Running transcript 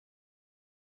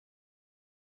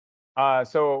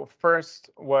So first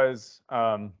was,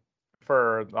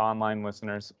 for the online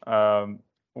listeners,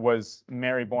 was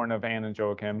Mary born of Anne and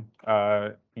Joachim?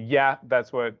 Yeah,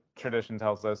 that's what tradition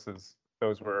tells us, is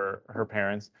those were her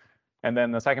parents. And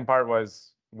then the second part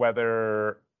was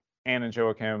whether Anne and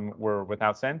Joachim were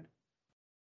without sin.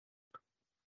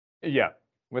 Yeah,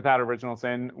 without original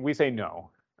sin. We say no.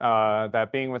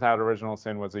 That being without original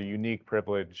sin was a unique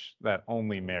privilege that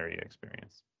only Mary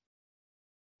experienced.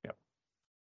 Yep.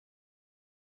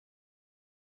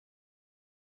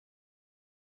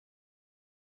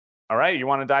 All right, you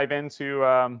want to dive into,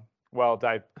 well,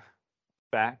 dive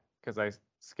back because I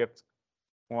skipped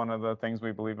one of the things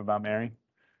we believe about Mary.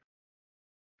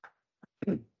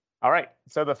 All right,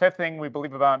 so the fifth thing we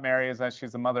believe about Mary is that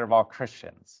she's the mother of all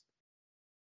Christians.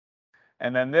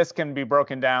 And then this can be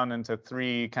broken down into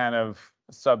three kind of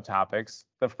subtopics.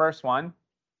 The first one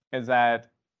is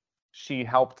that she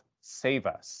helped save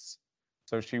us.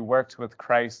 So she worked with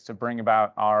Christ to bring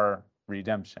about our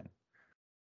redemption.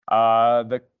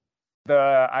 The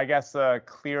I guess the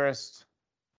clearest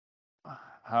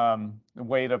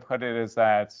way to put it is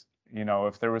that,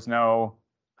 if there was no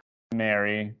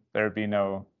Mary, there'd be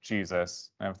no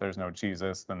Jesus. And if there's no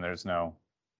Jesus, then there's no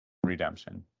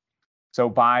redemption. So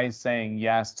by saying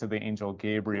yes to the angel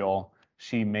Gabriel,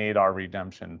 she made our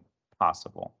redemption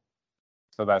possible.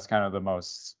 So that's kind of the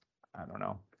most, I don't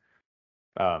know,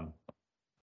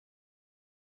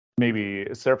 maybe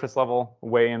surface level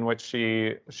way in which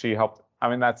she helped. I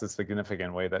mean, that's a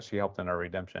significant way that she helped in our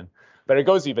redemption, but it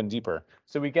goes even deeper.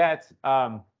 So we get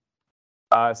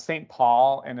St.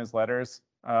 Paul in his letters.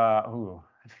 I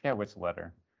forget which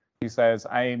letter. He says,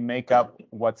 I make up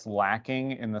what's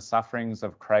lacking in the sufferings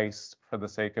of Christ for the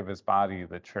sake of his body,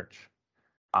 the church.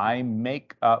 I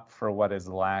make up for what is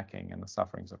lacking in the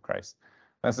sufferings of Christ.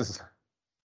 That's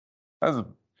a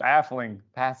baffling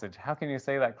passage. How can you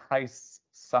say that Christ's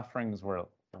sufferings were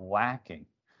lacking?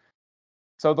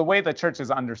 So the way the church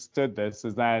has understood this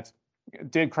is that,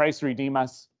 did Christ redeem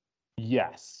us?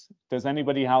 Yes. Does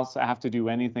anybody else have to do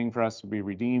anything for us to be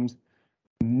redeemed?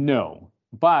 No.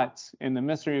 But in the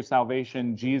mystery of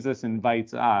salvation, Jesus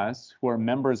invites us, who are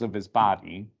members of his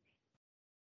body,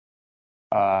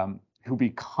 who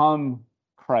become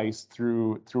Christ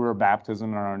through our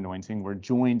baptism and our anointing. We're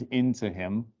joined into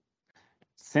him.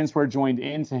 Since we're joined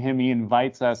into him, he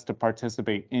invites us to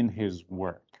participate in his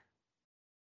work.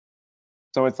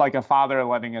 So it's like a father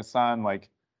letting his son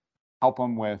help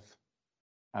him with,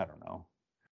 I don't know,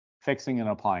 fixing an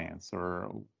appliance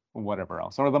or whatever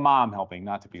else, or the mom helping,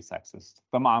 not to be sexist.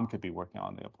 The mom could be working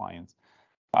on the appliance.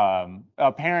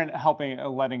 A parent helping,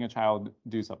 letting a child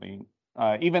do something,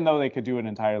 even though they could do it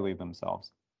entirely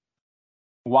themselves.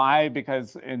 Why?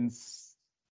 Because in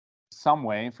some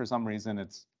way, for some reason,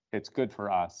 it's good for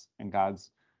us and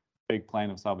God's big plan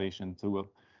of salvation to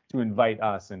invite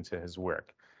us into his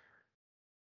work.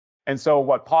 And so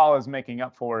what Paul is making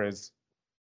up for is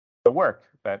the work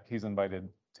that he's invited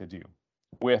to do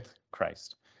with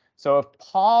Christ. So if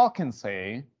Paul can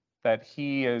say that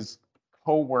he is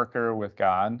co-worker with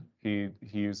God, he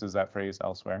uses that phrase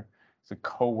elsewhere. He's a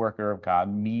co-worker of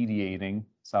God, mediating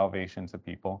salvation to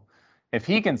people. If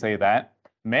he can say that,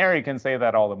 Mary can say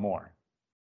that all the more,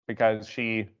 because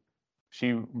she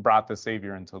brought the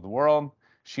Savior into the world.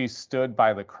 She stood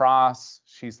by the cross.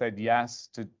 She said yes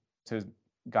to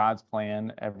God's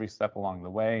plan every step along the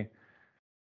way.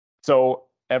 So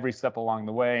every step along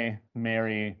the way,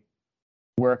 Mary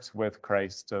works with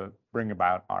Christ to bring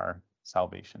about our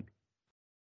salvation.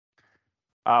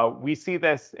 We see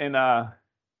this in a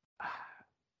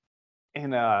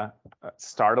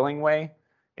startling way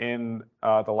in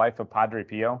the life of Padre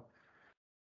Pio.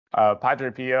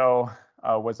 Padre Pio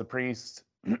was a priest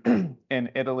in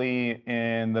Italy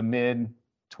in the mid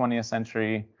 20th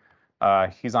century.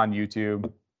 He's on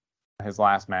YouTube. His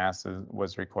last mass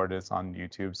was recorded. It's on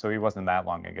YouTube, so he wasn't that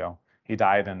long ago. He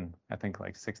died in, I think,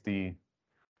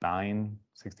 69,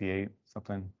 68,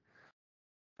 something.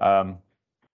 So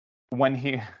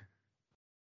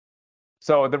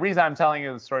the reason I'm telling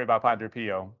you the story about Padre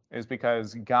Pio is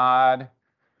because God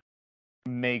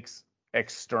makes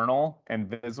external and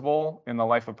visible in the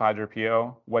life of Padre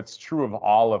Pio what's true of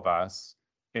all of us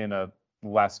in a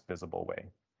less visible way.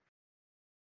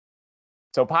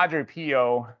 So Padre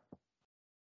Pio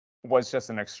was just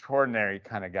an extraordinary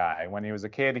kind of guy. When he was a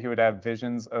kid, he would have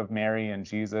visions of Mary and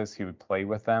Jesus. He would play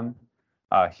with them.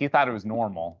 He thought it was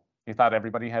normal. He thought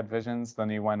everybody had visions. Then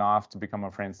he went off to become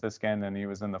a Franciscan, and he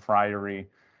was in the friary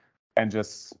and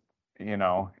just,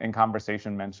 in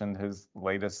conversation mentioned his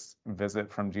latest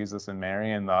visit from Jesus and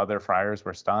Mary, and the other friars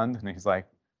were stunned. And he's like,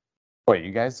 wait,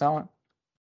 you guys don't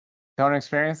don't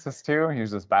experience this too? He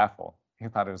was just baffled. He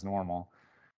thought it was normal.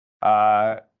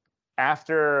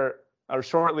 After or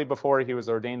shortly before he was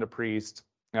ordained a priest,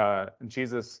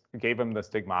 Jesus gave him the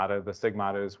stigmata. The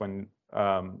stigmata is when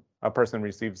a person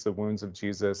receives the wounds of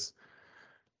Jesus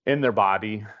in their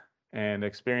body and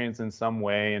experience in some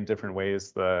way, in different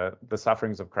ways, the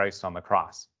sufferings of Christ on the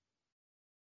cross.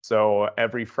 So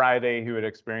every Friday he would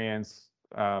experience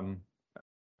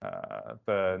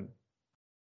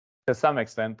to some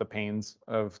extent, the pains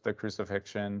of the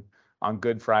crucifixion. On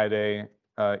Good Friday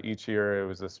each year, it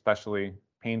was especially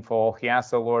painful. He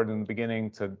asked the Lord in the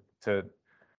beginning to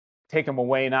take him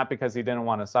away, not because he didn't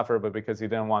want to suffer, but because he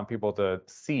didn't want people to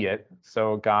see it.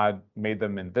 So God made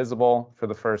them invisible for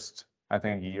the first, I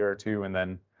think, year or two, and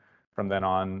then from then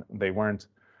on, they weren't.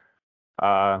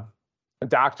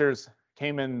 Doctors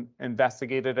came and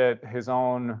investigated it. His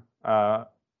own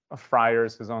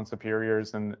friars, his own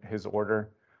superiors in his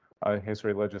order, his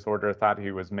religious order, thought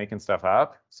he was making stuff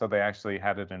up. So they actually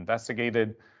had it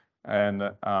investigated. And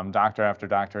doctor after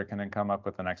doctor couldn't come up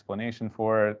with an explanation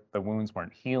for it. The wounds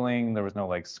weren't healing. There was no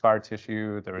like scar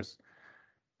tissue. There was,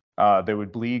 they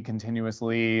would bleed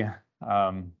continuously,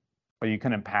 but you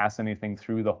couldn't pass anything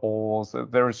through the holes.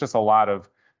 There was just a lot of,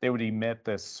 they would emit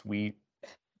this sweet,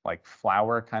 like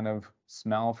flower kind of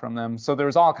smell from them. So there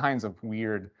was all kinds of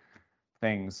weird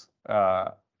things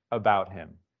about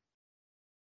him.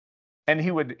 And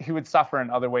he would suffer in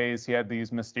other ways. He had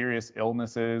these mysterious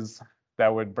illnesses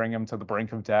that would bring him to the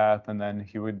brink of death, and then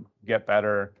he would get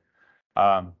better.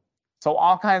 So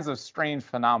all kinds of strange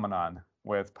phenomenon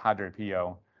with Padre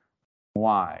Pio.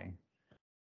 Why?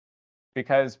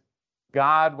 Because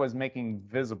God was making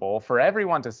visible for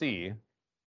everyone to see.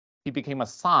 He became a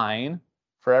sign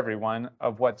for everyone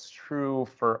of what's true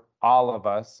for all of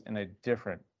us in a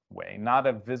different way, not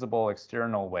a visible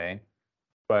external way,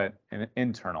 but an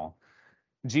internal.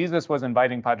 Jesus was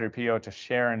inviting Padre Pio to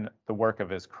share in the work of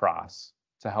his cross,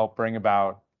 to help bring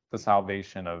about the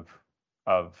salvation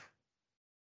of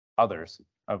others,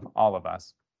 of all of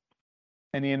us.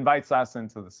 And he invites us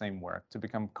into the same work, to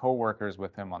become co-workers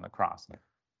with him on the cross.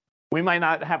 We might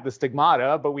not have the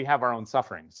stigmata, but we have our own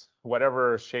sufferings,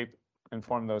 whatever shape and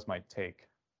form those might take.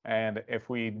 And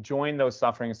if we join those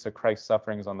sufferings to Christ's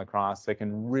sufferings on the cross, they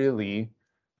can really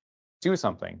do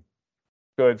something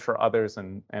good for others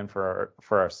and for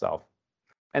ourselves.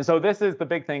 And so this is the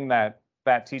big thing that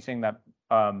teaching that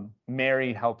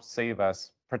Mary helps save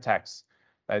us protects,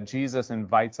 that Jesus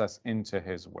invites us into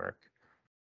his work.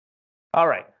 All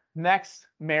right, next,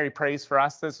 Mary prays for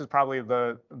us. This is probably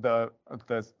the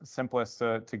simplest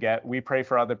to get. We pray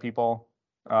for other people.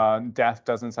 Death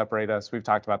doesn't separate us. We've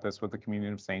talked about this with the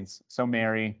communion of saints. So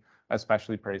Mary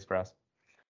especially prays for us.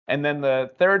 And then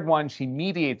the third one, she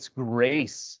mediates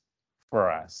grace for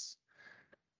us.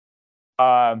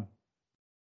 The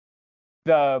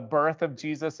birth of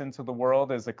Jesus into the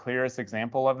world is the clearest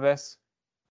example of this.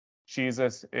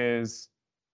 Jesus is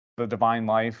the divine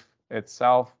life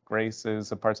itself. Grace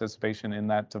is a participation in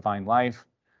that divine life.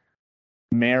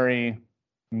 Mary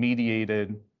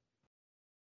mediated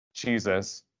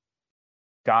Jesus,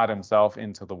 God himself,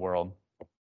 into the world.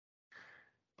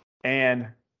 And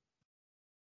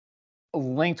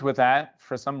linked with that,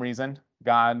 for some reason,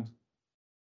 God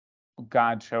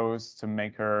chose to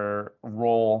make her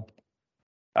role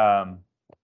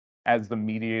as the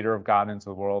mediator of God into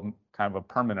the world, kind of a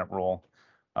permanent role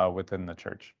within the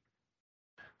church.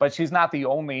 But she's not the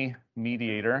only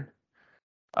mediator.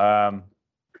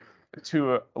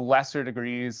 To lesser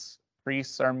degrees,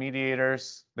 priests are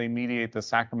mediators. They mediate the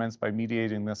sacraments. By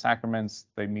mediating the sacraments,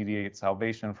 they mediate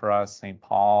salvation for us. St.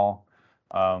 Paul,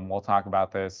 we'll talk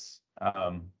about this.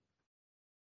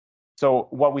 So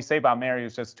what we say about Mary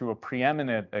is just to a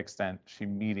preeminent extent, she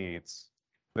mediates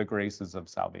the graces of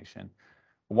salvation.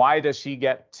 Why does she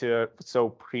get to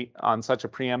on such a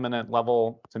preeminent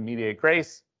level to mediate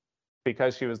grace?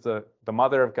 Because she was the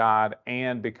mother of God,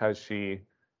 and because she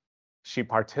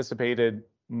participated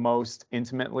most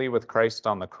intimately with Christ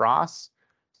on the cross.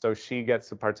 So she gets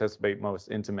to participate most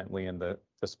intimately in the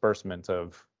disbursement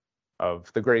of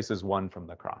the graces won from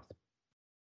the cross.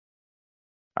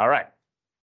 All right.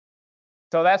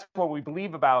 So that's what we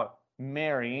believe about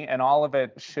Mary, and all of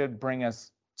it should bring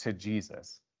us to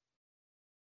Jesus.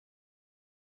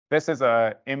 This is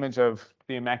an image of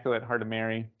the Immaculate Heart of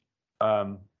Mary.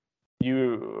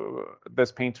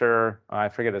 This painter, I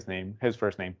forget his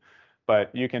first name,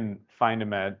 but you can find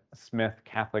him at Smith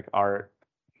Catholic Art.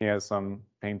 He has some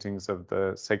paintings of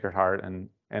the Sacred Heart and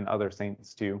other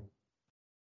saints too.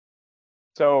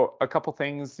 So a couple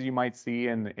things you might see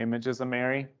in the images of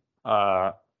Mary.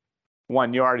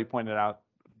 One, you already pointed out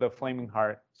the flaming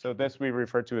heart. So this we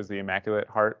refer to as the Immaculate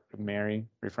Heart of Mary,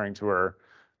 referring to her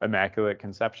immaculate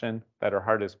conception, that her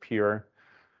heart is pure.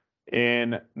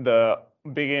 In the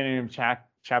beginning of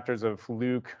chapters of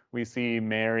Luke, we see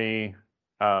Mary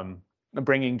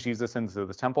bringing Jesus into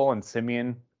the temple, and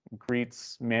Simeon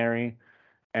greets Mary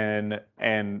and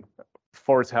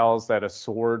foretells that a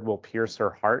sword will pierce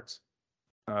her heart,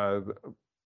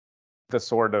 the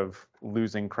sword of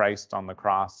losing Christ on the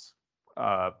cross,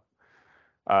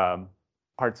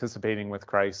 participating with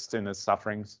Christ in his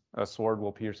sufferings. A sword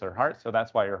will pierce her heart, so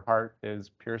that's why her heart is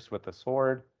pierced with a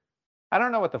sword. I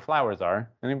don't know what the flowers are.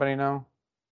 Anybody know?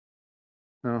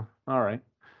 No. All right.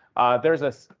 There's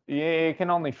a, you can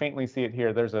only faintly see it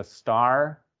here. There's a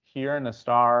star here and a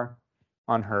star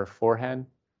on her forehead.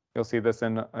 You'll see this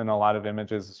in a lot of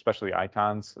images, especially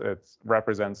icons. It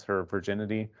represents her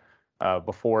virginity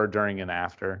before, during, and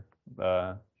after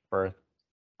the birth.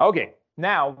 Okay,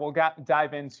 now we'll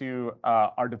dive into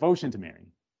our devotion to Mary.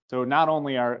 So not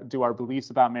only do our beliefs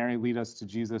about Mary lead us to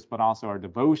Jesus, but also our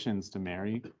devotions to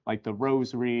Mary, like the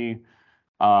rosary,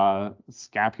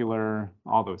 scapular,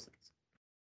 all those things.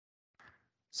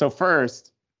 So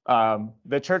first,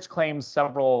 the church claims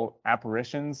several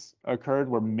apparitions occurred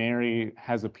where Mary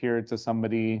has appeared to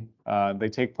somebody. They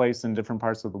take place in different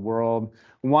parts of the world.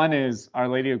 One is Our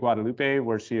Lady of Guadalupe,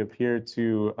 where she appeared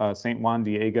to Saint Juan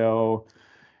Diego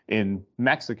in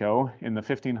Mexico in the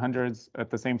 1500s, at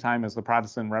the same time as the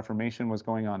Protestant Reformation was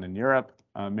going on in Europe.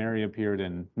 Mary appeared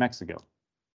in Mexico.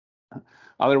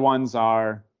 Other ones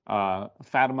are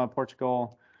Fatima,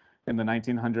 Portugal. In the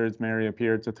 1900s, Mary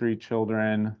appeared to 3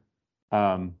 children.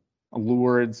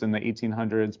 Lourdes in the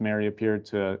 1800s, Mary appeared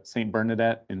to Saint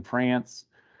Bernadette in France.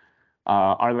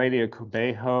 Our Lady of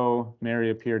Kibeho, Mary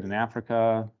appeared in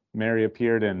Africa. Mary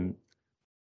appeared in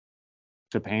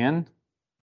Japan,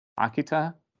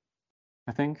 Akita,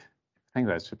 I think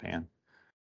that's Japan.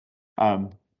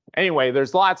 Anyway,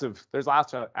 there's lots of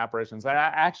apparitions.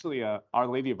 Actually, Our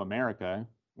Lady of America,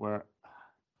 where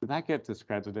did that get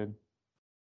discredited?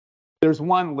 There's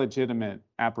one legitimate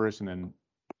apparition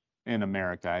in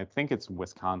America. I think it's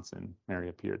Wisconsin. Mary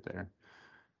appeared there.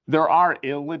 There are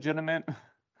illegitimate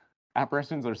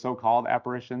apparitions, or so-called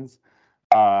apparitions.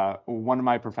 One of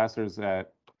my professors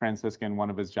at Franciscan, one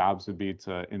of his jobs would be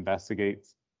to investigate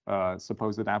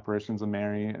supposed apparitions of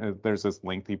Mary. There's this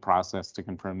lengthy process to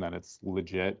confirm that it's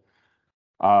legit.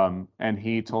 And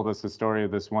he told us the story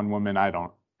of this one woman. I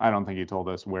don't think he told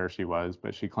us where she was,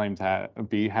 but she claimed to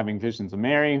be having visions of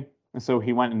Mary. And so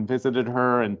he went and visited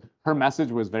her, and her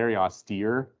message was very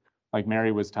austere. Like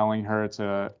Mary was telling her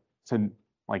to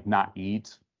like not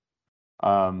eat,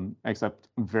 except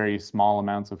very small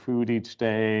amounts of food each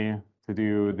day, to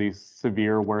do these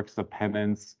severe works of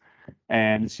penance.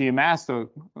 And she amassed a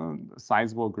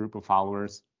sizable group of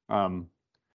followers.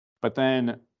 But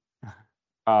then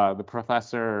the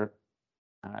professor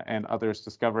and others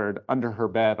discovered under her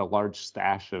bed a large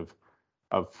stash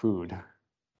of food.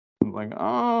 Like,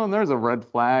 oh, there's a red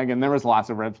flag. And there was lots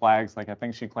of red flags. Like, I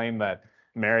think she claimed that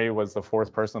Mary was the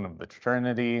 4th person of the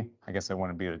Trinity. I guess it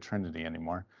wouldn't be the Trinity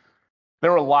anymore.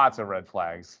 There were lots of red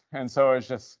flags. And so it's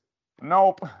just,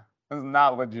 nope, this is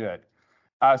not legit.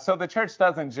 So the church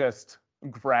doesn't just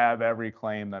grab every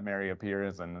claim that Mary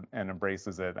appears and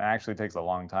embraces it. It actually takes a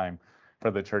long time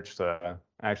for the church to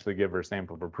actually give her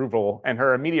stamp of approval. And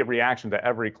her immediate reaction to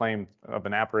every claim of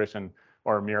an apparition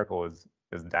or a miracle is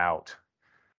doubt,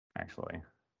 actually.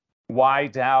 Why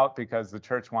doubt? Because the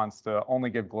church wants to only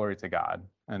give glory to God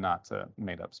and not to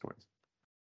made-up stories.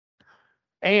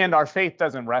 And our faith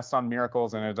doesn't rest on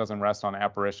miracles, and it doesn't rest on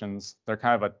apparitions. They're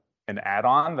kind of an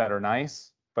add-on that are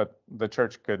nice, but the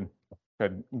church could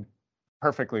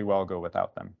perfectly well go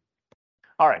without them.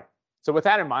 All right, so with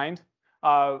that in mind,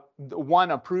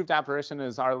 one approved apparition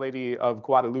is Our Lady of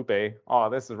Guadalupe. Oh,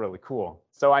 this is really cool.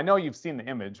 So I know you've seen the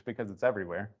image because it's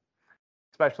everywhere,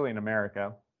 especially in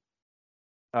America.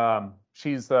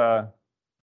 She's oh,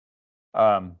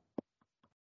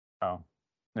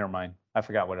 never mind. I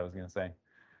forgot what I was going to say.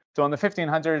 So in the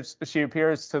 1500s, she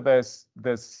appears to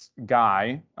this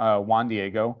guy, Juan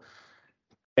Diego,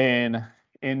 in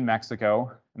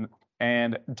Mexico.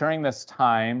 And during this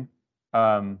time,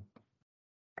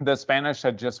 the Spanish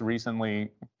had just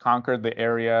recently conquered the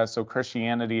area, so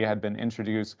Christianity had been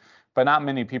introduced, but not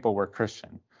many people were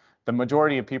Christian. The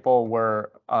majority of people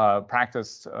were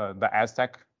practiced the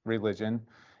Aztec religion,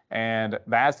 and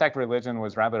the Aztec religion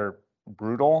was rather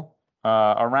brutal.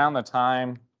 Around the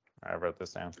time, I wrote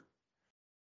this down.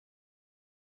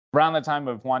 Around the time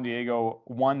of Juan Diego,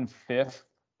 1/5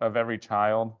 of every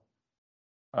child,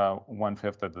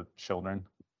 1/5 of the children,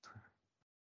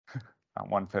 not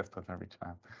 1/5 of every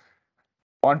child,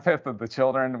 1/5 of the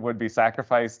children would be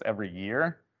sacrificed every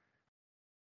year.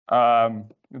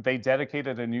 They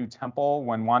dedicated a new temple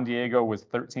when Juan Diego was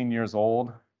 13 years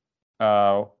old,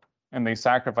 and they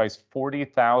sacrificed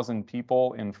 40,000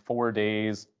 people in 4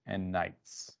 days and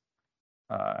nights.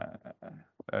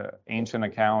 Ancient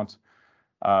account,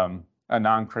 a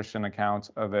non-Christian account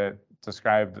of it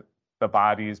described the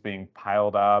bodies being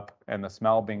piled up and the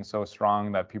smell being so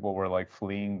strong that people were like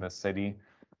fleeing the city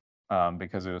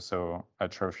because it was so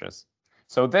atrocious.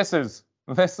 So this is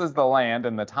the land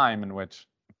and the time in which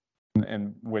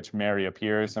Mary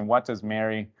appears. And what does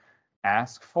Mary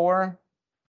ask for?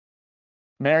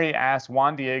 Mary asked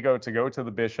Juan Diego to go to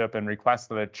the bishop and request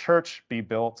that a church be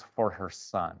built for her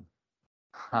son.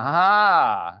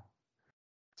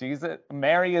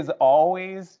 Mary is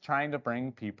always trying to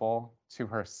bring people to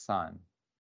her son.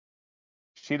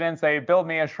 She didn't say, build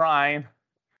me a shrine.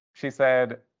 She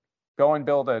said, go and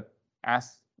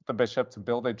ask the bishop to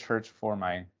build a church for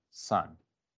my son.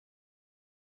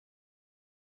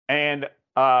 And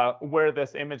where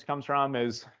this image comes from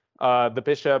is the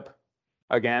bishop,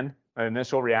 again, the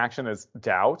initial reaction is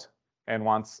doubt and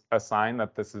wants a sign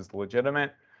that this is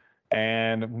legitimate.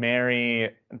 And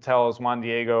Mary tells Juan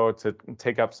Diego to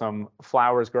take up some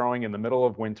flowers growing in the middle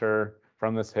of winter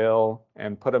from this hill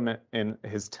and put them in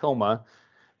his tilma.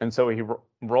 And so he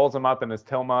rolls them up in his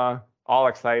tilma, all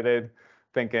excited,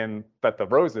 thinking that the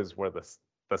roses were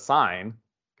the sign,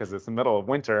 because it's the middle of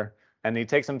winter. And he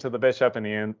takes them to the bishop and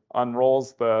he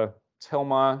unrolls the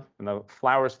tilma, and the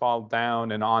flowers fall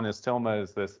down, and on his tilma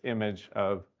is this image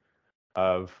of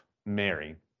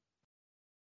Mary.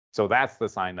 So that's the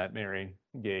sign that Mary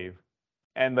gave.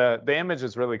 And the image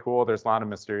is really cool. There's a lot of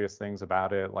mysterious things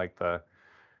about it, like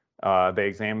they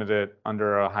examined it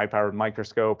under a high-powered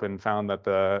microscope and found that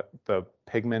the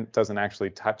pigment doesn't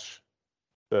actually touch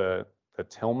the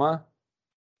tilma.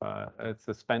 It's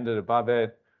suspended above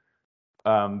it.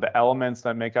 The elements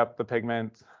that make up the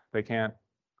pigment, they're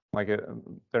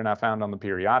not found on the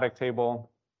periodic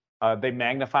table. They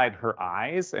magnified her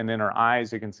eyes, and in her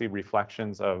eyes you can see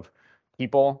reflections of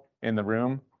people in the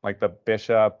room, like the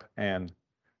bishop and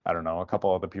I don't know, a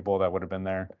couple other people that would have been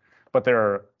there, but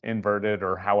they're inverted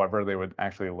or however they would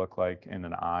actually look like in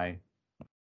an eye.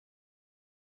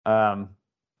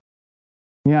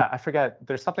 Yeah, I forget.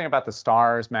 There's something about the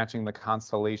stars matching the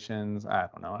constellations. I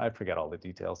don't know. I forget all the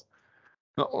details.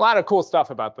 A lot of cool stuff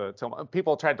about the tilma.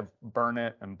 People tried to burn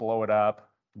it and blow it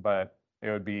up, but it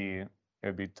would be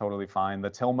totally fine. The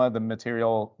tilma, the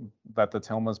material that the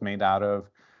tilma is made out of,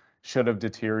 should have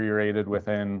deteriorated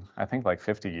within, I think, like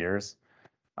 50 years,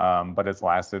 but it's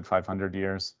lasted 500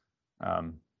 years.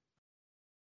 And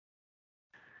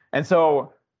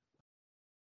so,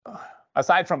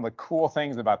 aside from the cool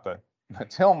things about the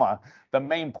tilma, the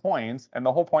main point and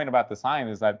the whole point about the sign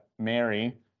is that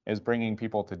Mary is bringing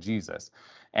people to Jesus.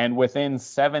 And within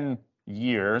 7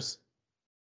 years,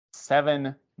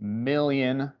 7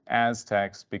 million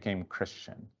Aztecs became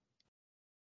Christian.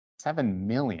 7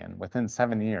 million within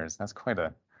 7 years. That's quite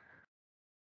a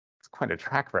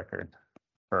track record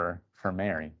for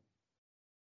Mary.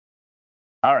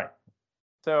 All right.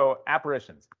 So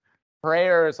apparitions.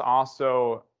 Prayers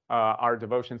also our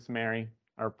devotions to Mary,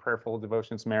 our prayerful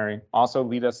devotions to Mary, also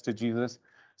lead us to Jesus.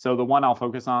 So the one I'll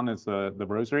focus on is the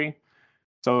Rosary.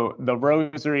 So the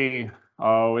Rosary,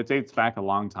 it dates back a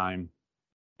long time,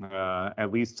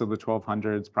 at least to the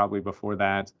 1200s, probably before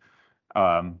that.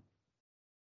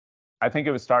 I think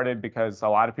it was started because a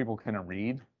lot of people couldn't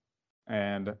read,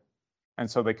 and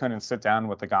so they couldn't sit down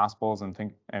with the Gospels and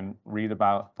think and read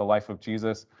about the life of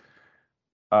Jesus.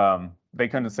 They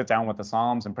couldn't sit down with the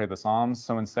Psalms and pray the Psalms,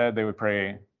 so instead they would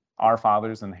pray Our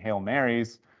Fathers and Hail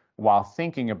Marys while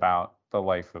thinking about the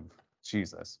life of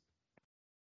Jesus.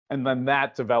 And then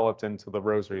that developed into the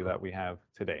Rosary that we have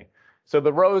today. So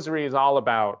the Rosary is all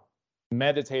about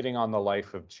meditating on the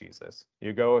life of Jesus.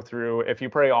 You go through, if you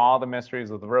pray all the mysteries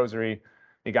of the Rosary,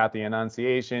 you got the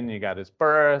Annunciation, you got his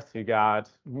birth, you got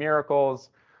miracles,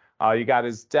 you got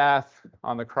his death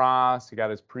on the cross, you got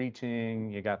his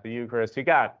preaching, you got the Eucharist, you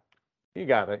got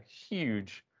a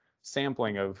huge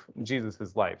sampling of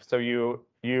Jesus's life. So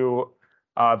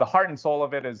the heart and soul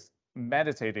of it is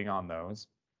meditating on those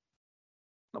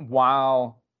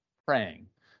while praying.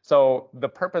 So the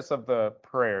purpose of the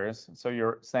prayers, so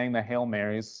you're saying the Hail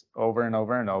Marys over and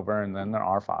over and over, and then the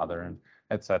Our Father, and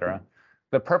etc.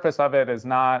 The purpose of it is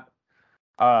not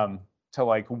to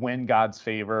like win God's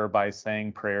favor by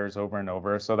saying prayers over and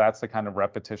over. So that's the kind of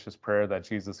repetitious prayer that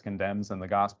Jesus condemns in the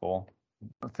gospel,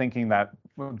 thinking that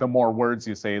the more words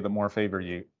you say, the more favor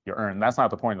you earn. That's not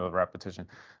the point of the repetition.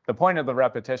 The point of the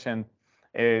repetition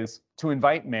is to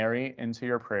invite Mary into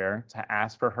your prayer, to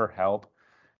ask for her help.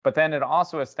 But then it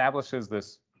also establishes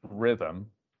this rhythm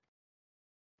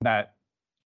that,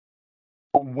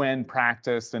 when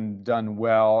practiced and done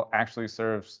well, actually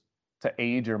serves to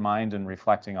aid your mind in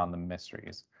reflecting on the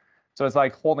mysteries. So it's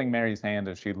like holding Mary's hand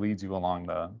as she leads you along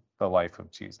the life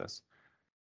of Jesus.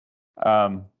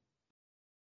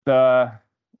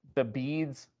 The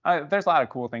beads, there's a lot of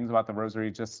cool things about the rosary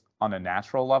just on a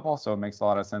natural level, so it makes a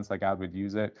lot of sense that God would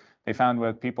use it. They found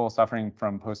with people suffering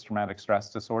from post-traumatic stress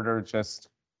disorder, just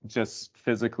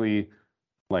physically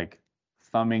like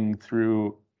thumbing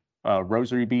through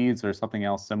rosary beads or something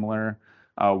else similar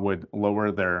would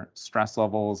lower their stress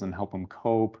levels and help them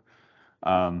cope.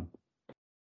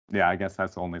 Yeah, I guess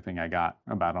that's the only thing I got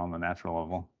about it on the natural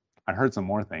level. I heard some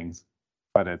more things,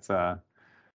 but it's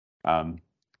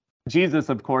Jesus,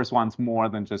 of course, wants more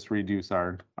than just reduce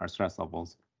our stress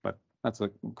levels, but that's a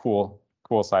cool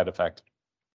side effect.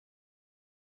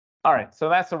 All right, so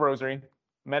that's the rosary,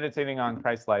 meditating on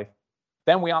Christ's life.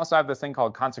 Then we also have this thing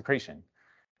called consecration.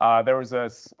 There was a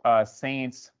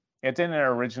saint. It didn't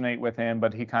originate with him,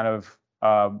 but he kind of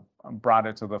brought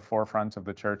it to the forefront of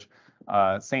the church.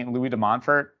 Saint Louis de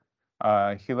Montfort.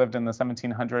 He lived in the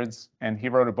 1700s, and he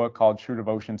wrote a book called True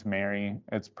Devotion to Mary.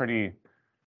 It's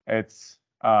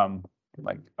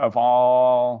like of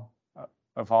all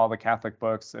the Catholic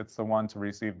books, it's the one to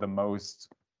receive the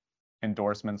most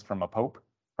endorsements from a pope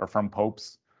or from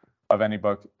popes of any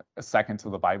book, second to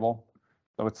the Bible.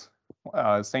 So it's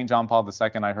St. John Paul II,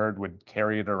 I heard, would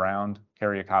carry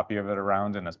a copy of it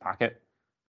around in his pocket.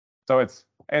 So it's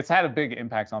had a big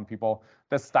impact on people.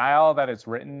 The style that it's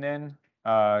written in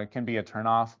can be a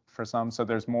turnoff for some. So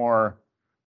there's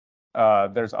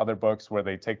other books where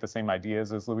they take the same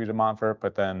ideas as Louis de Montfort,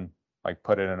 but then like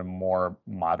put it in a more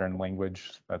modern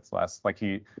language that's less, like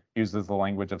he uses the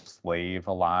language of slave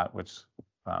a lot, which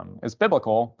is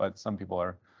biblical, but some people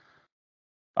are,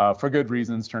 for good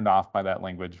reasons, turned off by that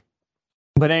language.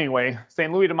 But anyway,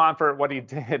 St. Louis de Montfort, what he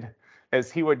did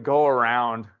is he would go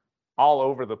around all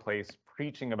over the place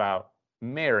preaching about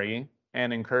Mary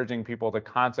and encouraging people to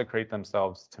consecrate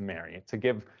themselves to Mary, to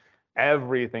give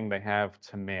everything they have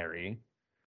to Mary,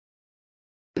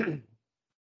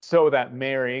 so that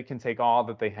Mary can take all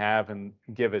that they have and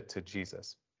give it to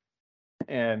Jesus.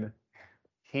 And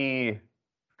there's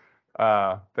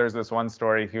this one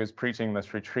story, he was preaching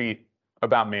this retreat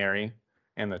about Mary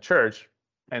in the church,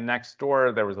 and next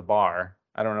door there was a bar.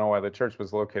 I don't know why the church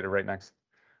was located right next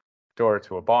door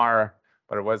to a bar,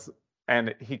 but it was,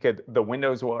 and the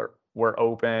windows were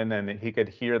open, and he could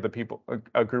hear the people,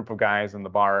 a group of guys in the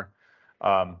bar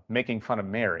making fun of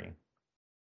Mary.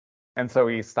 And so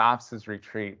he stops his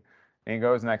retreat and he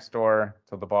goes next door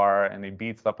to the bar and he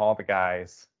beats up all the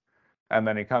guys. And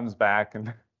then he comes back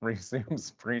and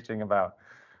resumes preaching about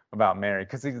Mary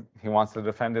because he wants to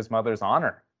defend his mother's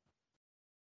honor.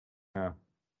 Yeah.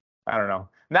 I don't know.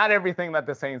 Not everything that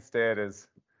the saints did is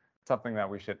something that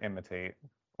we should imitate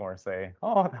or say,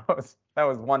 oh, that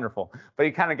was wonderful. But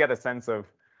you kind of get a sense of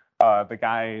the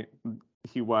guy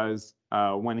he was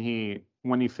when he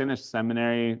finished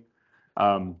seminary.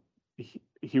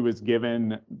 He was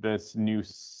given this new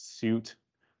suit,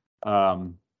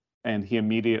 and he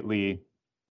immediately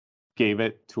gave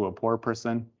it to a poor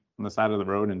person on the side of the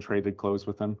road and traded clothes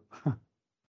with him.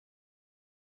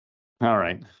 All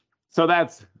right. So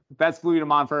that's Louis de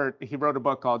Montfort. He wrote a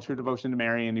book called True Devotion to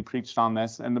Mary, and he preached on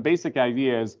this. And the basic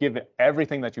idea is give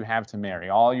everything that you have to Mary,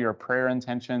 all your prayer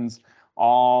intentions,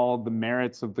 all the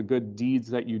merits of the good deeds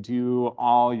that you do,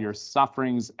 all your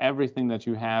sufferings, everything that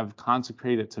you have,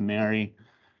 consecrate it to Mary.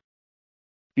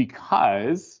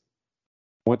 Because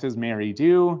what does Mary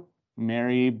do?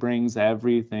 Mary brings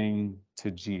everything to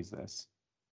Jesus.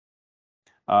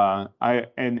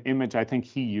 An image I think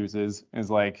he uses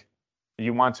is like,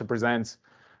 you want to present,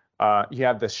 you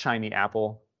have this shiny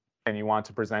apple and you want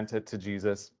to present it to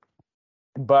Jesus,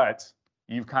 but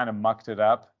you've kind of mucked it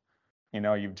up.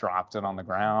 You've dropped it on the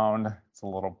ground. It's a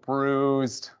little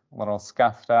bruised, a little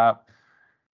scuffed up.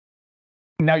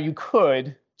 Now you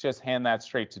could just hand that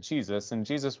straight to Jesus and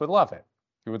Jesus would love it.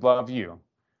 He would love you.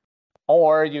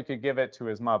 Or you could give it to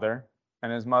his mother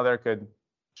and his mother could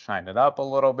shine it up a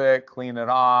little bit, clean it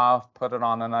off, put it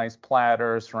on a nice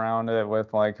platter, surround it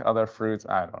with like other fruits,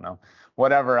 I don't know,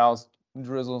 whatever else,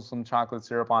 drizzle some chocolate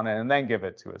syrup on it, and then give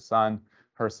it to her son.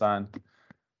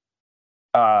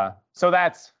 So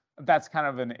that's kind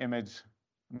of an image,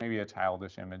 maybe a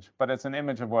childish image, but it's an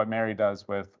image of what Mary does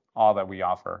with all that we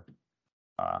offer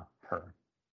her.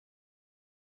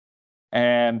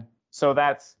 And so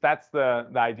that's the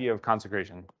idea of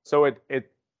consecration. So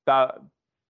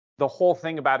the whole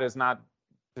thing about it is not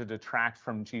to detract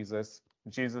from Jesus.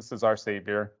 Jesus is our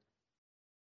Savior,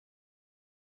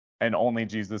 and only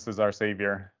Jesus is our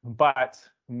Savior. But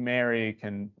Mary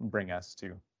can bring us to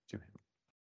him.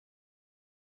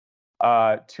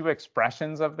 Two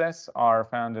expressions of this are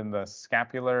found in the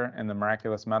scapular and the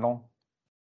miraculous medal.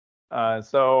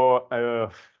 So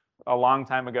a long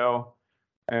time ago,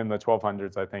 in the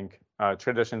 1200s, I think,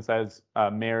 tradition says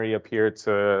Mary appeared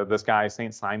to this guy,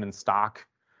 Saint Simon Stock.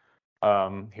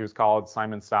 He was called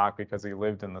Simon Stock because he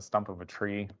lived in the stump of a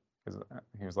tree, because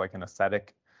he was like an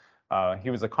ascetic.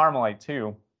 He was a Carmelite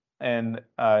too, and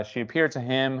she appeared to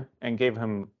him and gave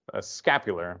him a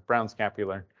scapular, brown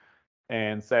scapular,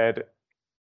 and said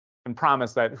and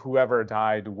promised that whoever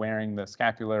died wearing the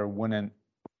scapular wouldn't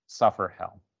suffer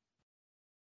hell.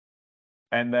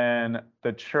 And then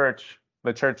the church,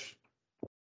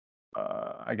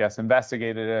 I guess,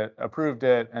 investigated it, approved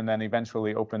it, and then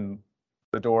eventually opened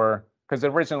the door, because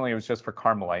originally it was just for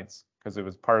Carmelites, because it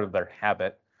was part of their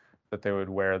habit that they would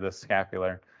wear this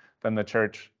scapular. Then the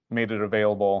church made it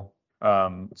available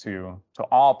to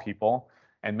all people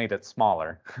and made it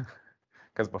smaller,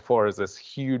 because before it was this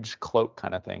huge cloak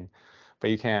kind of thing, but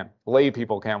lay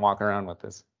people can't walk around with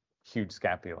this huge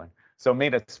scapular, so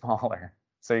made it smaller.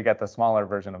 So you got the smaller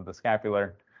version of the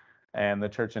scapular, and the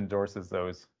church endorses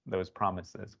those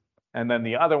promises. And then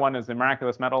the other one is the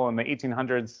miraculous medal. In the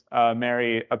 1800s,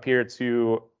 Mary appeared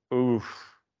to,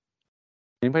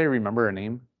 anybody remember her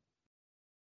name?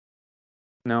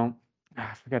 No,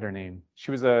 I forget her name. She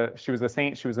was a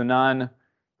saint. She was a nun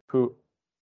who,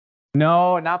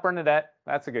 no, not Bernadette.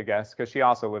 That's a good guess, because she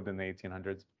also lived in the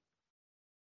 1800s.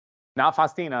 Not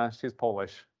Faustina. She's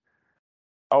Polish.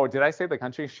 Oh, did I say the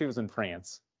country? She was in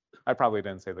France. I probably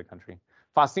didn't say the country.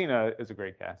 Faustina is a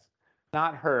great guess.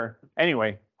 Not her.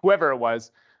 Anyway, whoever it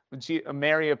was,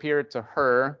 Mary appeared to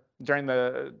her during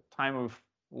the time of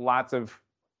lots of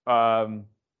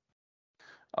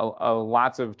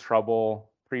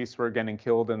trouble. Priests were getting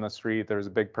killed in the street. There was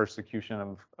a big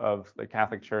persecution of the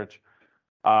Catholic Church,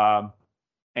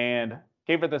 and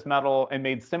gave her this medal and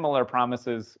made similar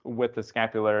promises with the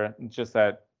scapular, just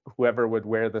that whoever would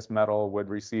wear this medal would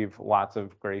receive lots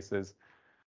of graces.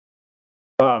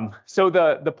 So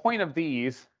the point of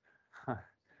these,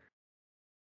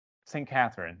 St.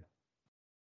 Catherine,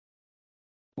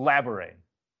 Labouré,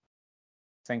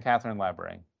 St. Catherine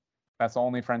Labouré. That's the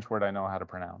only French word I know how to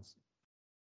pronounce.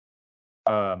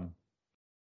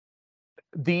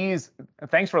 These,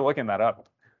 thanks for looking that up.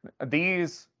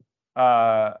 These,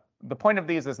 the point of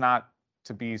these is not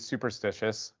to be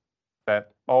superstitious,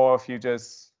 that, oh, if you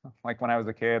just, like when I was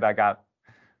a kid, I got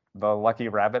the lucky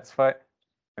rabbit's foot.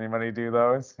 Anybody do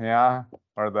those? Yeah.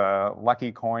 Or the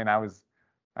lucky coin. I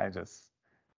just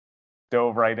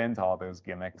dove right into all those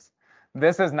gimmicks.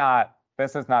 This is not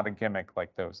a gimmick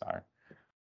like those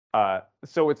are.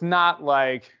 So it's not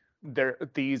like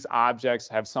these objects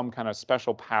have some kind of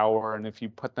special power, and if you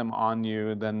put them on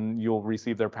you, then you'll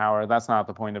receive their power. That's not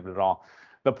the point of it at all.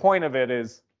 The point of it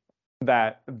is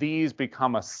that these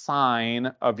become a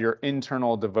sign of your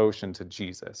internal devotion to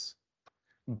Jesus.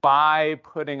 By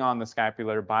putting on the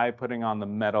scapular, by putting on the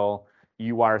medal,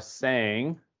 you are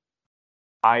saying,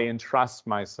 I entrust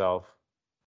myself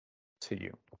to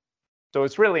you. So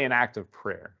it's really an act of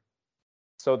prayer.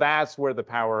 So that's where the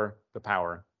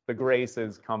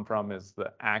graces come from, is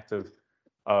the act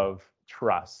of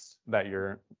trust, that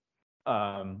you're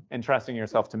entrusting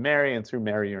yourself to Mary, and through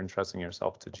Mary, you're entrusting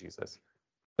yourself to Jesus.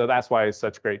 So that's why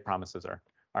such great promises are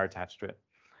attached to it.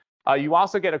 You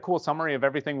also get a cool summary of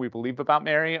everything we believe about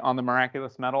Mary on the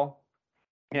miraculous medal,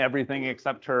 everything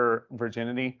except her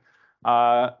virginity.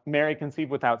 Mary conceived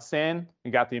without sin.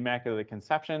 You got the Immaculate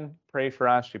Conception. Pray for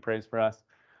us. She prays for us.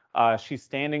 She's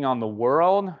standing on the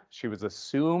world. She was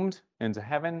assumed into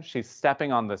heaven. She's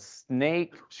stepping on the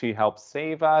snake. She helps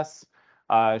save us.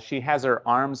 She has her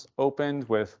arms opened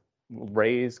with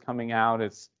rays coming out.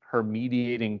 It's her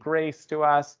mediating grace to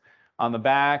us. On the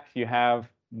back, you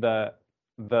have the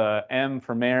M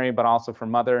for Mary, but also for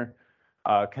Mother,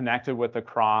 connected with the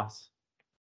cross.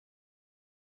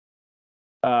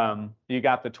 You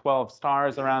got the 12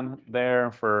 stars around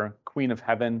there for Queen of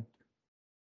Heaven.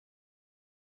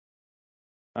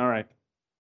 All right.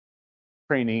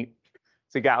 Pretty neat.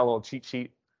 So you got a little cheat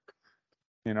sheet.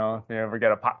 You know, if you ever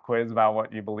get a pop quiz about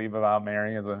what you believe about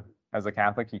Mary as a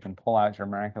Catholic, you can pull out your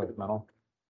miraculous medal.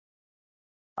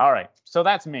 All right. So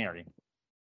that's Mary.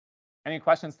 Any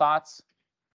questions, thoughts,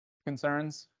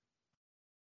 concerns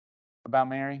about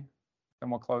Mary? Then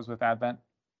we'll close with Advent.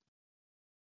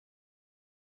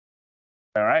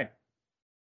 All right.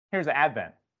 Here's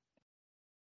Advent.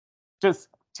 Just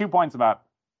 2 points about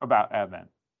Advent.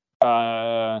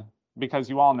 because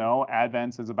you all know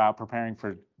Advent is about preparing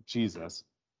for Jesus.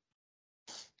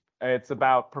 It's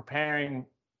about preparing.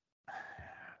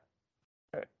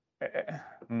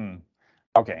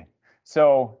 Okay,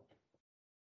 so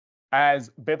as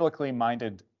biblically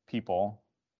minded people,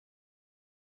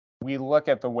 we look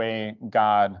at the way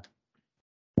God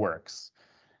works.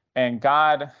 And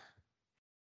God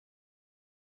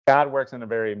works in a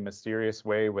very mysterious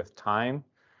way with time.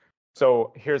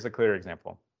 So here's a clear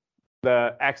example.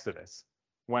 The Exodus.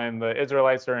 When the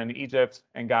Israelites are in Egypt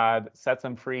and God sets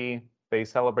them free, they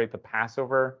celebrate the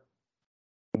Passover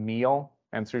meal.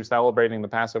 And through celebrating the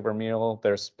Passover meal,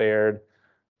 they're spared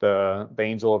the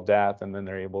angel of death, and then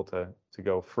they're able to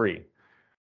go free.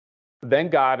 Then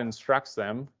God instructs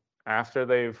them, after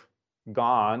they've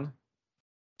gone,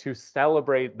 to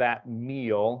celebrate that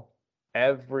meal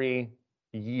every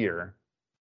year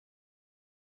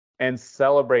and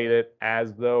celebrate it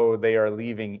as though they are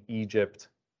leaving Egypt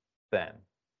then.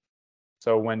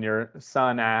 So when your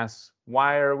son asks,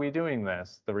 why are we doing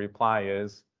this? The reply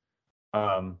is,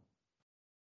 oh,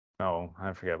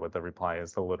 I forget what the reply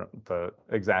is, the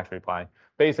exact reply.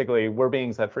 Basically, we're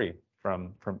being set free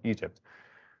from Egypt.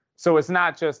 So it's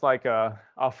not just like a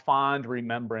fond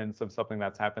remembrance of something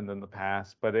that's happened in the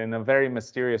past, but in a very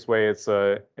mysterious way, it's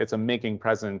a making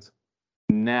present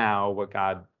now what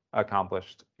God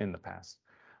accomplished in the past.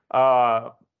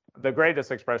 The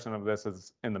greatest expression of this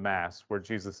is in the Mass, where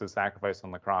Jesus' sacrifice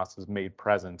on the cross is made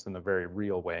present in a very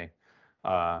real way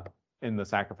in the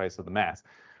sacrifice of the Mass.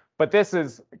 But this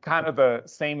is kind of the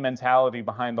same mentality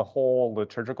behind the whole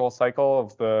liturgical cycle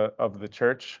of the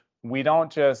church. We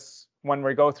don't just, when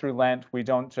we go through Lent, we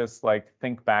don't just like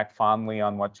think back fondly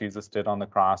on what Jesus did on the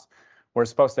cross. We're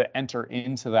supposed to enter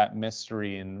into that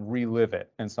mystery and relive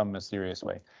it in some mysterious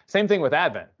way. Same thing with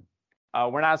Advent.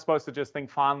 We're not supposed to just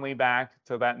think fondly back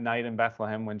to that night in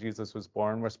Bethlehem when Jesus was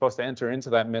born. We're supposed to enter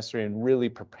into that mystery and really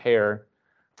prepare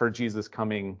for Jesus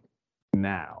coming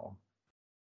now.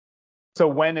 So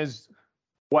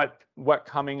what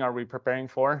coming are we preparing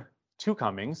for? Two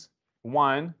comings.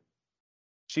 One,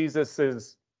 Jesus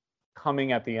is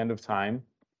coming at the end of time.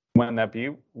 When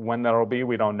that'll be,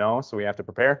 we don't know, so we have to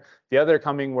prepare. The other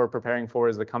coming we're preparing for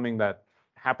is the coming that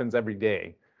happens every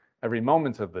day, every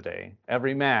moment of the day,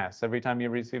 every Mass, every time you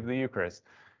receive the Eucharist.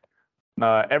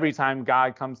 Every time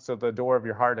God comes to the door of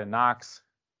your heart and knocks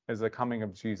is the coming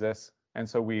of Jesus. And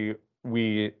so we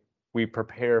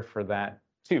prepare for that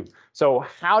too. So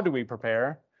how do we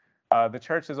prepare? The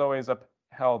church has always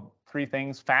upheld three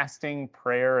things: fasting,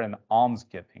 prayer, and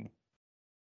almsgiving.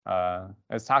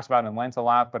 It's talked about in Lent a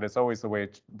lot, but it's always the way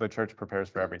the church prepares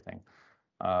for everything.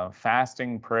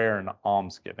 Fasting, prayer, and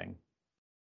almsgiving.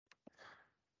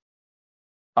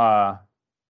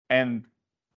 And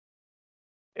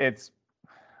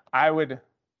I would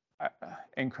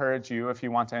encourage you, if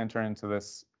you want to enter into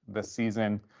this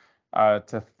season,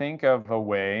 to think of a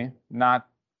way, not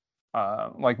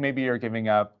like maybe you're giving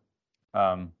up,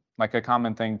 like a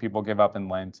common thing people give up in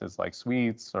Lent is like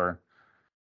sweets or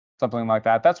something like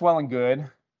that. That's well and good,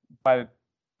 but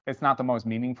it's not the most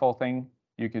meaningful thing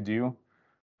you could do.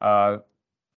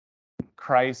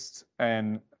 Christ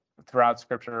and throughout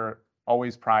Scripture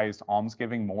always prized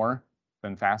almsgiving more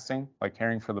than fasting. Like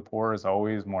caring for the poor is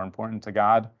always more important to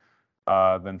God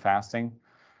than fasting.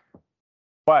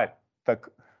 But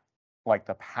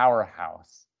the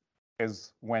powerhouse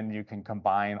is when you can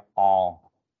combine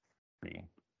all three.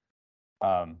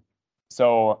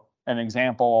 So an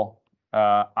example,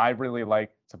 I really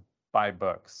like to buy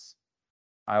books.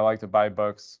 I like to buy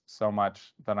books so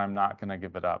much that I'm not going to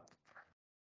give it up.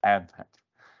 Advent.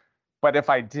 But if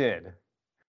I did,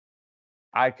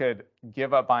 I could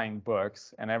give up buying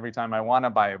books, and every time I want to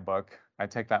buy a book, I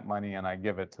take that money and I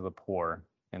give it to the poor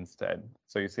instead.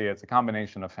 So you see, it's a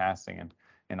combination of fasting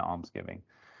and almsgiving.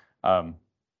 And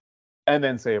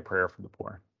then say a prayer for the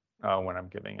poor when I'm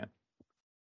giving it.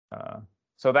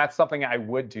 So that's something I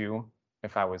would do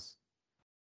if I was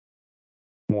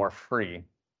more free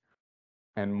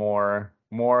and more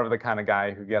of the kind of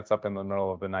guy who gets up in the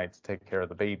middle of the night to take care of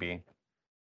the baby.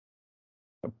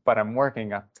 But I'm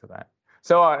working up to that.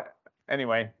 So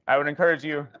anyway, I would encourage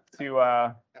you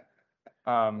to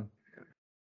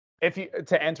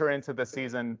to enter into the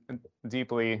season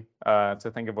deeply,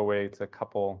 to think of a way to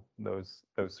couple those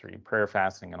three: prayer,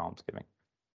 fasting, and almsgiving.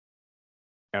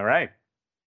 All right.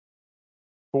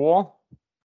 Cool.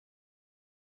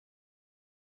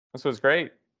 This was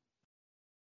great.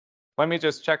 Let me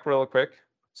just check real quick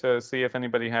to see if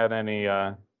anybody had any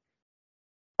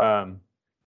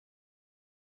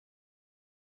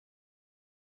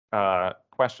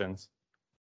questions,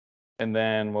 and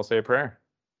then we'll say a prayer.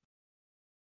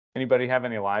 Anybody have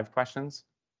any live questions?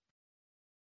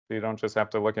 So you don't just have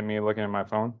to look at me looking at my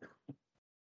phone.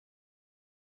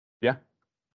 Yeah.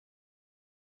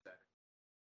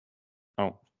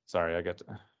 Oh, sorry, I get to...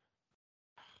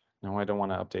 No, I don't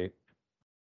want to update.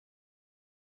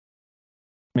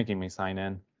 Making me sign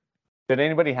in. Did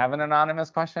anybody have an anonymous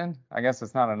question? I guess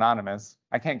it's not anonymous.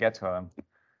 I can't get to them.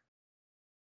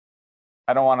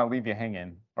 I don't want to leave you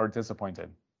hanging or disappointed.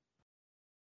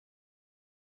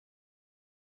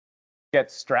 Get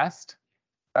stressed?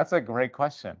 That's a great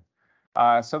question.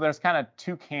 So there's kind of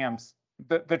two camps.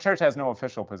 The church has no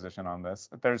official position on this.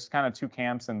 There's kind of two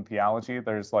camps in theology.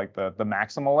 There's like the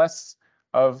maximalists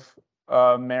of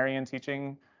Marian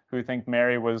teaching who think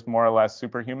Mary was more or less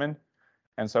superhuman,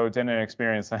 and so didn't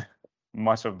experience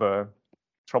much of the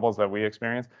troubles that we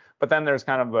experience. But then there's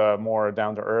kind of the more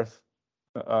down to earth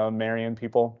Marian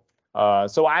people.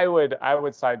 So I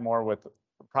would side more with,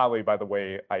 probably by the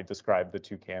way I describe the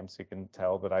two camps, you can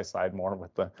tell that I side more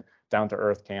with the down to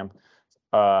earth camp.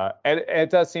 And it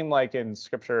does seem like in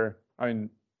scripture, I mean,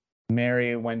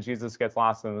 Mary, when Jesus gets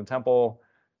lost in the temple,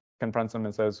 confronts him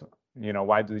and says, you know,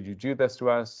 why did you do this to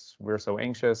us? We're so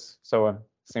anxious. So it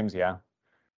seems, yeah.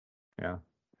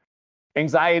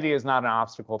 Anxiety is not an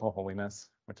obstacle to holiness,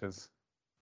 which is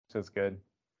good.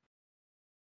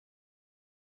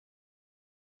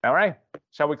 All right,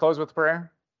 shall we close with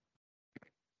prayer?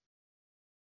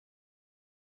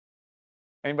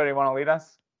 Anybody want to lead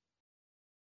us?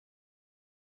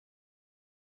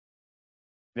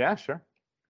 Yeah, sure.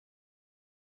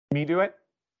 Me do it?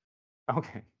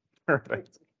 Okay,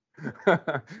 perfect.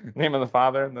 Name of the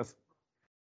Father and the...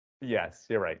 Yes,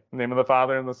 you're right. Name of the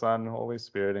Father and the Son, Holy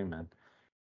Spirit, amen.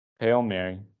 Hail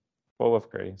Mary, full of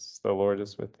grace, the Lord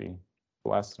is with thee.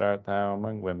 Blessed art thou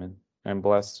among women, and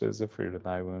blessed is the fruit of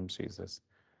thy womb, Jesus.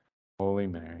 Holy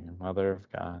Mary, Mother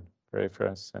of God, pray for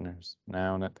us sinners,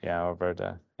 now and at the hour of our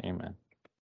death. Amen.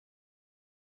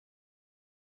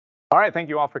 All right, thank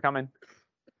you all for coming.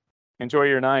 Enjoy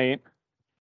your night.